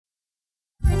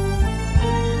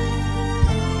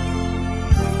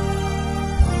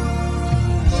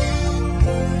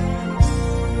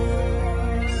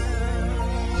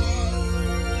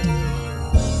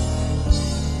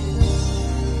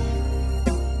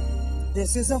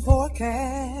This is a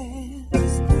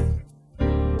forecast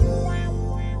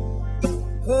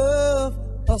of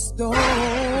a storm.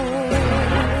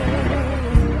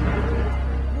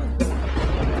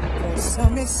 For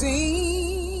some it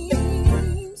seems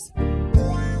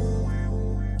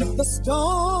the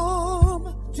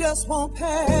storm just won't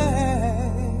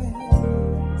pass.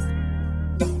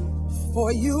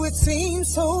 For you it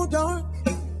seems so dark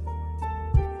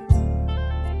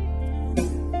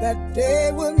that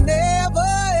day will never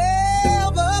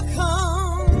ever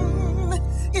come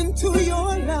into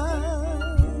your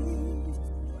life,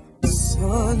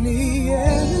 sunny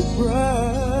and bright.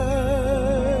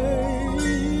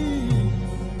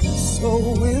 So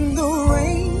when the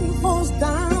rain falls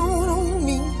down on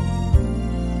me,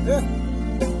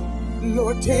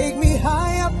 Lord, take me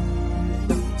high up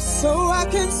so I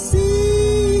can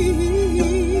see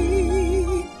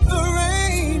the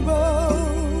rainbow.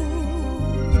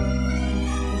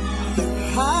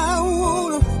 I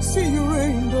wanna see a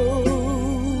rainbow.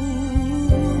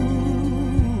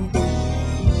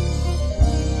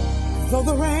 Though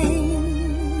the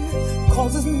rain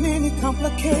causes many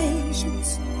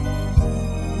complications,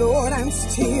 Lord, I'm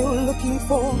still looking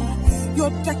for your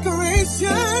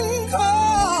decoration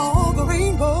called the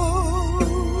rainbow.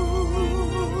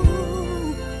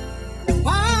 I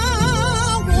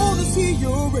wanna see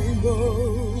your rainbow.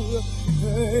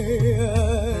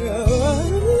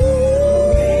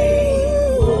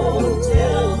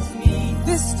 Tells me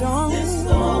this storm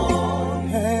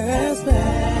has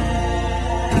passed.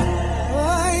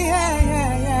 Oh yeah,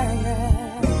 yeah, yeah,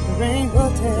 yeah. The rainbow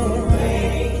tells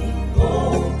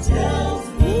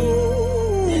me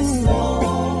this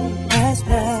storm has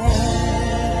passed.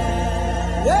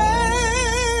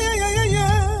 Yeah, yeah, yeah,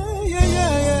 yeah,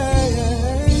 yeah,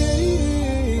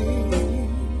 yeah, yeah.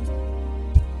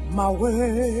 My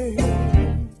way.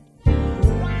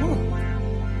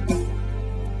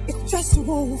 Just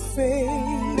won't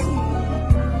fade,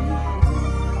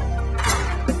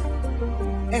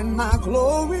 and my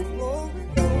glory,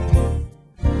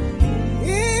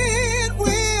 it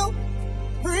will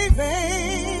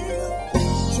prevail,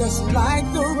 just like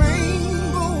the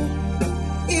rainbow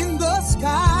in the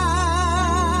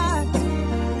sky.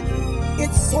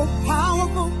 It's so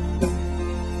powerful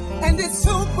and it's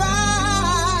so bright.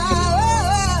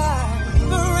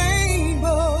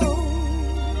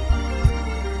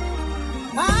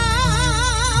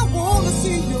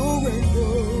 See your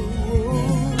rainbow.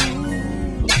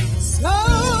 So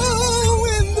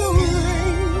when the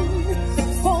rain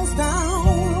falls down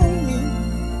on me,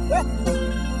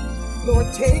 Lord,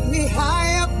 take me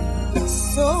high up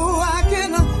so I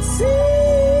can see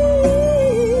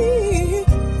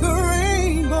the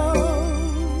rainbow.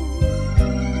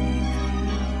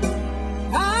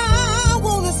 I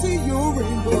wanna see your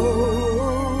rainbow.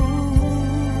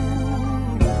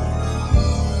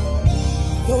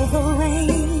 Though the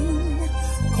rain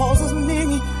causes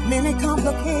many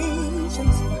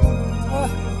complications,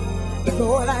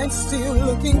 Lord, I'm still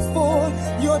looking for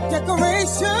your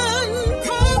decoration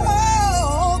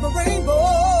called the rainbow.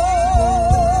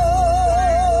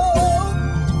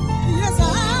 Yes, I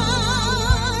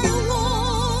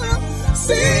wanna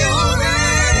see your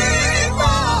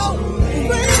rainbow.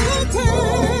 Rainbow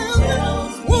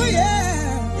tells, oh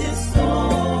yeah, this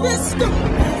storm.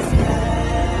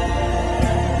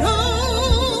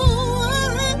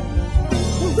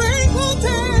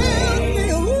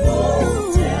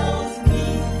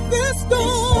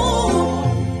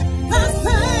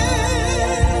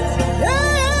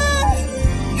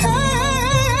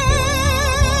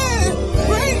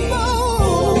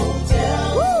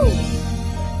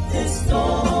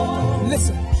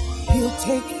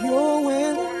 Take your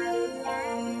winter,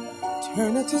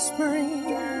 turn it to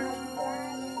spring,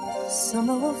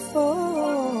 summer or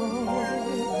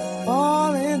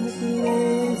fall in the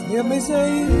place. Hear me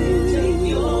say, take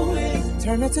your winter,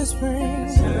 turn it to spring,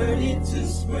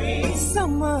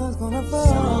 summer's gonna fall,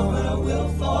 summer will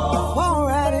fall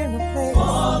right into place,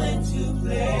 fall into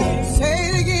place. Say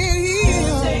it again,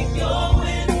 here, take your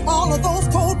winter, all of those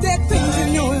cold dead things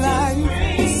in your life,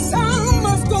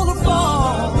 summer's gonna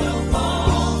fall.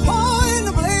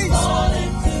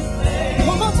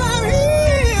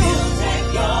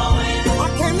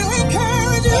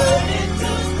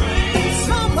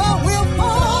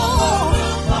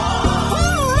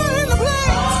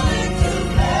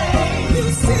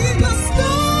 The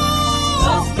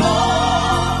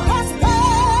storm has passed.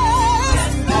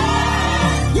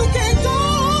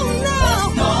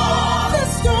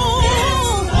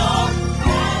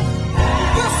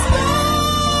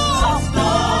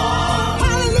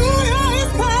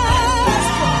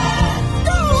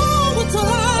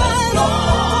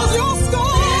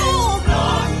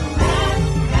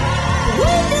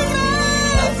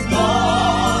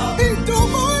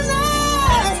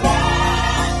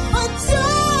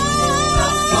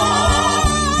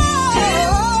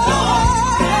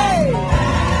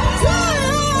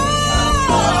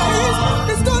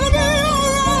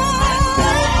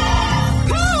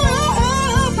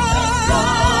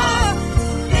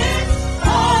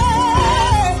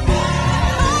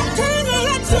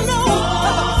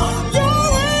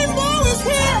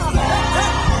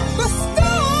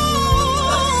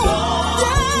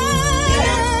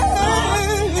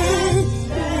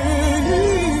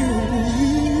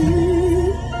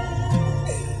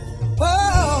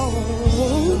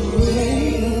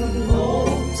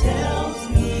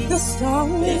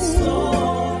 song. This song